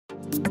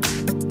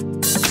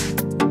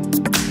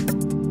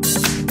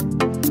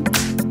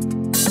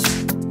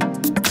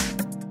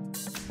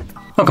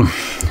Welcome.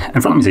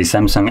 In front of me is a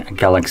Samsung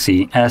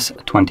Galaxy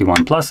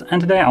S21 Plus,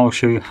 and today I will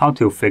show you how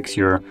to fix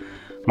your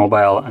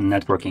mobile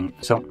networking.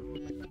 So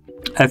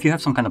if you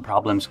have some kind of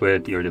problems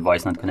with your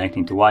device not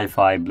connecting to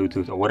Wi-Fi,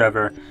 Bluetooth, or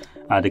whatever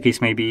the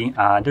case may be,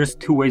 there's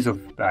two ways of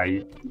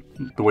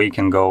the way you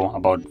can go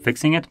about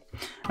fixing it.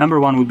 Number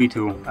one would be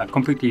to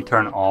completely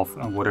turn off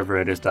whatever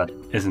it is that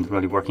isn't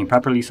really working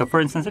properly. So for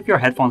instance, if your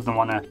headphones don't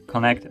want to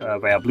connect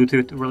via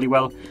Bluetooth really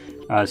well,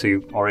 so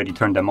you already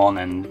turned them on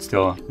and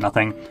still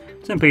nothing,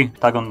 simply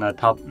tap on the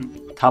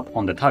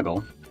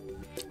toggle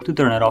to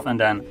turn it off, and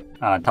then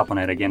tap on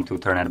it again to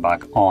turn it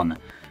back on.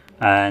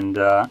 And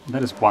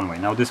that is one way.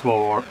 Now this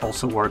will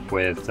also work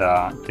with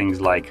things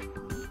like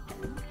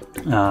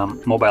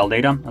mobile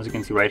data, as you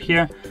can see right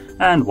here,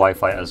 and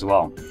Wi-Fi as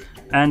well.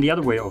 And the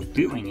other way of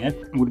doing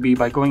it would be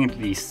by going into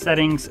the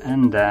settings,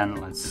 and then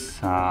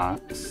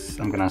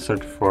I'm gonna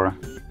search for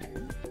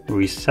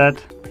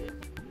reset.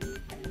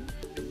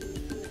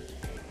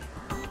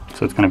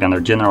 So it's gonna be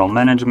under general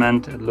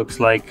management, it looks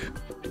like.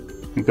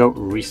 We go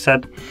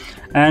reset,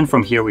 and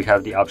from here we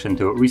have the option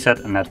to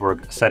reset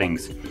network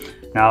settings.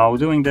 Now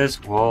doing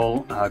this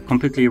will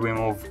completely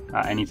remove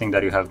anything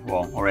that you have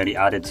already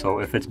added. So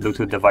if it's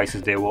Bluetooth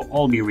devices, they will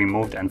all be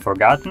removed and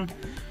forgotten.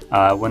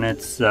 When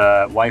it's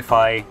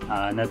Wi-Fi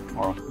net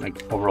or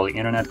like overall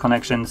internet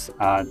connections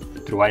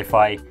through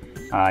Wi-Fi,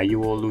 you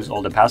will lose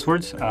all the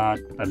passwords,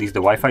 at least the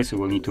Wi-Fi. So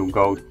you will need to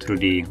go through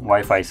the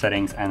Wi-Fi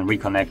settings and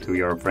reconnect to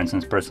your, for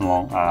instance,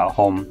 personal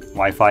home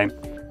Wi-Fi.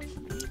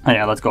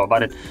 Yeah, let's go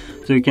about it.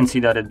 So you can see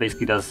that it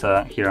basically does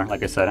here,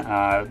 like I said,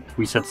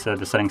 resets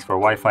the settings for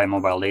Wi-Fi,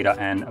 mobile data,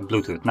 and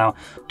Bluetooth. Now,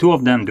 two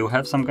of them do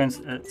have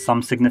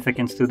some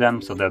significance to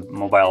them. So the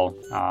mobile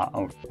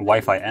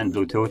Wi-Fi and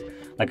Bluetooth,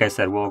 like I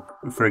said, will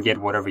forget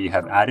whatever you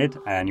have added,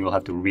 and you will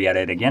have to re-add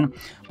it again.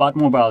 But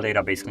mobile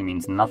data basically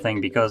means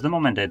nothing, because the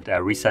moment it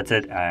resets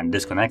it and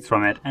disconnects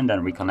from it and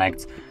then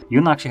reconnects, you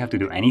don't actually have to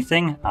do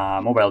anything.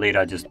 Mobile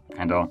data just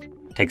kind of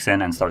takes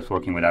in and starts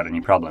working without any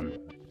problem.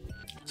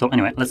 So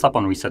anyway, let's tap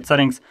on reset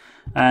settings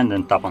and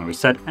then tap on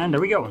reset, and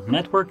there we go,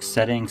 network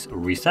settings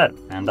reset,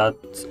 and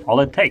that's all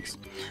it takes.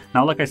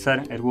 Now, like I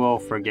said, it will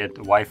forget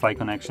Wi-Fi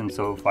connection.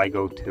 So if I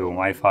go to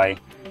Wi-Fi,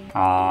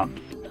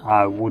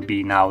 I would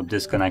be now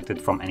disconnected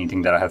from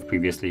anything that I have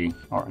previously,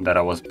 or that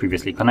I was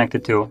previously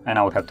connected to, and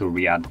I would have to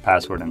re-add the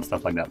password and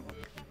stuff like that.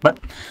 But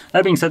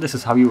that being said, this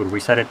is how you would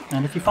reset it.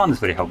 And if you found this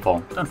very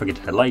helpful, don't forget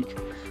to hit like,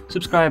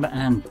 subscribe,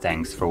 and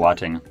thanks for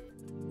watching.